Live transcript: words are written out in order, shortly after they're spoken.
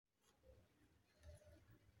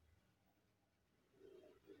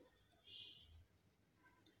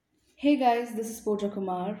Hey guys, this is Pooja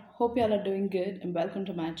Kumar. Hope y'all are doing good and welcome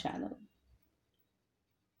to my channel.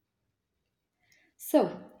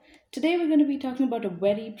 So, today we're going to be talking about a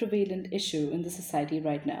very prevalent issue in the society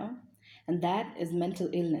right now, and that is mental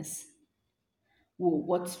illness. Whoa,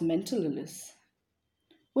 what's mental illness?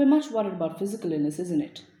 We're much worried about physical illness, isn't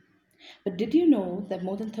it? But did you know that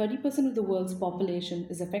more than 30% of the world's population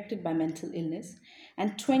is affected by mental illness,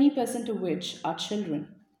 and 20% of which are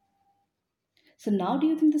children? So, now do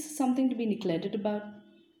you think this is something to be neglected about?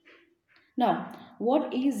 Now,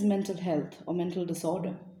 what is mental health or mental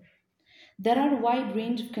disorder? There are a wide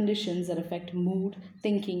range of conditions that affect mood,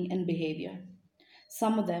 thinking, and behavior.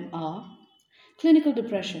 Some of them are clinical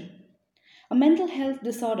depression, a mental health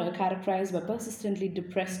disorder characterized by persistently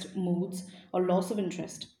depressed moods or loss of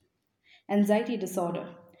interest. Anxiety disorder.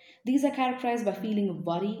 These are characterized by feeling of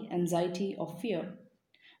worry, anxiety, or fear.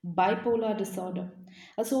 Bipolar disorder,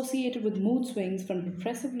 associated with mood swings from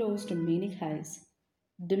depressive lows to manic highs.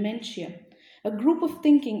 Dementia, a group of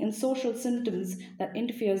thinking and social symptoms that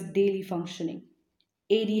interferes daily functioning.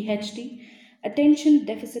 ADHD, attention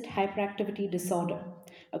deficit hyperactivity disorder,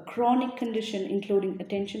 a chronic condition including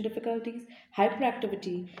attention difficulties,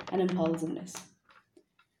 hyperactivity, and impulsiveness.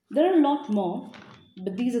 There are a lot more,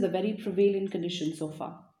 but these are the very prevalent conditions so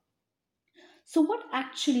far. So, what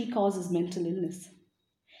actually causes mental illness?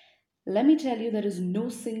 Let me tell you, there is no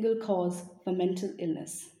single cause for mental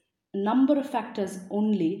illness. A number of factors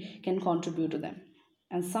only can contribute to them,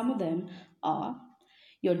 and some of them are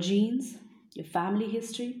your genes, your family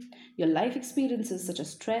history, your life experiences such as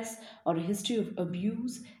stress or a history of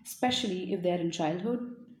abuse, especially if they are in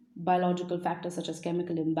childhood, biological factors such as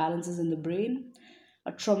chemical imbalances in the brain,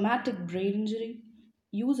 a traumatic brain injury,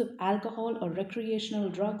 use of alcohol or recreational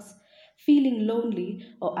drugs, feeling lonely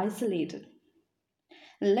or isolated.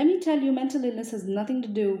 Let me tell you, mental illness has nothing to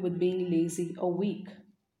do with being lazy or weak.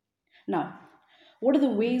 Now, what are the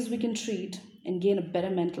ways we can treat and gain a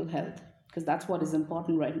better mental health? Because that's what is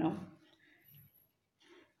important right now.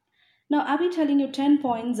 Now, I'll be telling you 10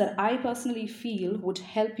 points that I personally feel would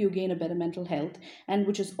help you gain a better mental health and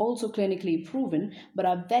which is also clinically proven but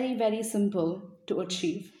are very, very simple to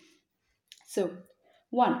achieve. So,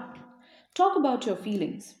 1. Talk about your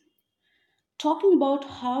feelings. Talking about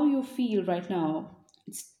how you feel right now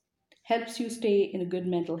helps you stay in a good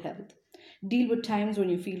mental health. Deal with times when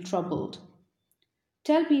you feel troubled.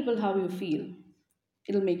 Tell people how you feel.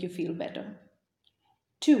 It'll make you feel better.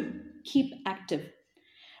 2. Keep active.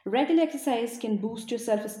 Regular exercise can boost your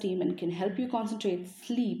self esteem and can help you concentrate,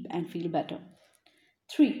 sleep, and feel better.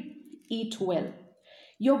 3. Eat well.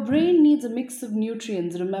 Your brain needs a mix of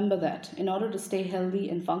nutrients, remember that, in order to stay healthy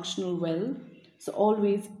and functional well. So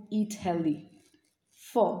always eat healthy.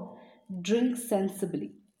 4. Drink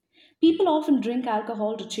sensibly. People often drink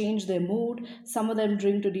alcohol to change their mood. Some of them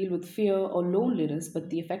drink to deal with fear or loneliness, but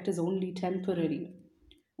the effect is only temporary.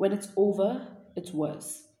 When it's over, it's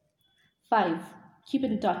worse. 5. Keep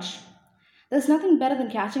in touch. There's nothing better than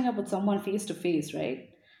catching up with someone face to face, right?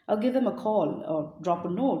 Or give them a call or drop a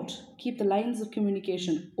note. Keep the lines of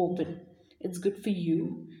communication open. It's good for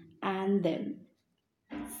you and them.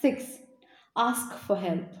 6. Ask for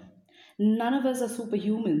help. None of us are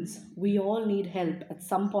superhumans. We all need help at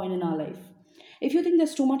some point in our life. If you think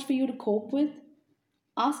there's too much for you to cope with,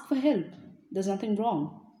 ask for help. There's nothing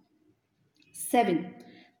wrong. 7.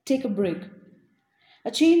 Take a break.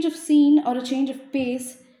 A change of scene or a change of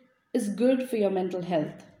pace is good for your mental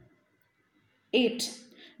health. 8.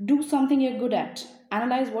 Do something you're good at.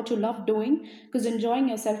 Analyze what you love doing because enjoying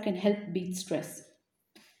yourself can help beat stress.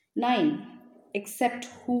 9. Accept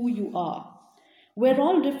who you are. We're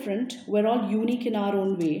all different, we're all unique in our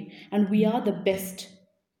own way, and we are the best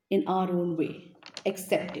in our own way.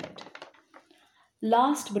 Accept it.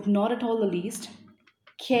 Last but not at all the least,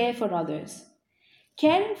 care for others.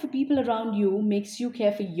 Caring for people around you makes you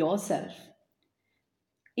care for yourself.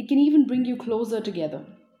 It can even bring you closer together.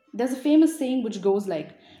 There's a famous saying which goes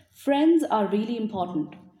like, friends are really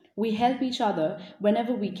important. We help each other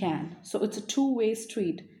whenever we can. So it's a two-way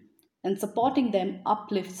street, and supporting them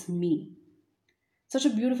uplifts me. Such a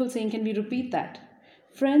beautiful saying. Can we repeat that?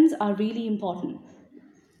 Friends are really important.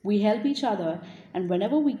 We help each other, and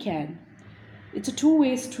whenever we can, it's a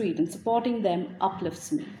two-way street, and supporting them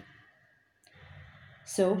uplifts me.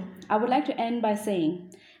 So, I would like to end by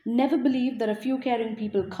saying never believe that a few caring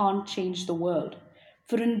people can't change the world,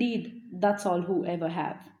 for indeed, that's all who ever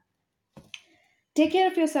have. Take care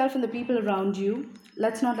of yourself and the people around you.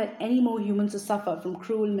 Let's not let any more humans suffer from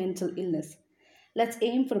cruel mental illness. Let's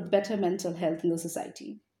aim for a better mental health in the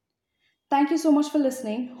society. Thank you so much for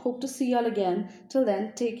listening. Hope to see you all again. Till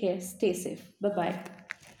then, take care, stay safe. Bye bye.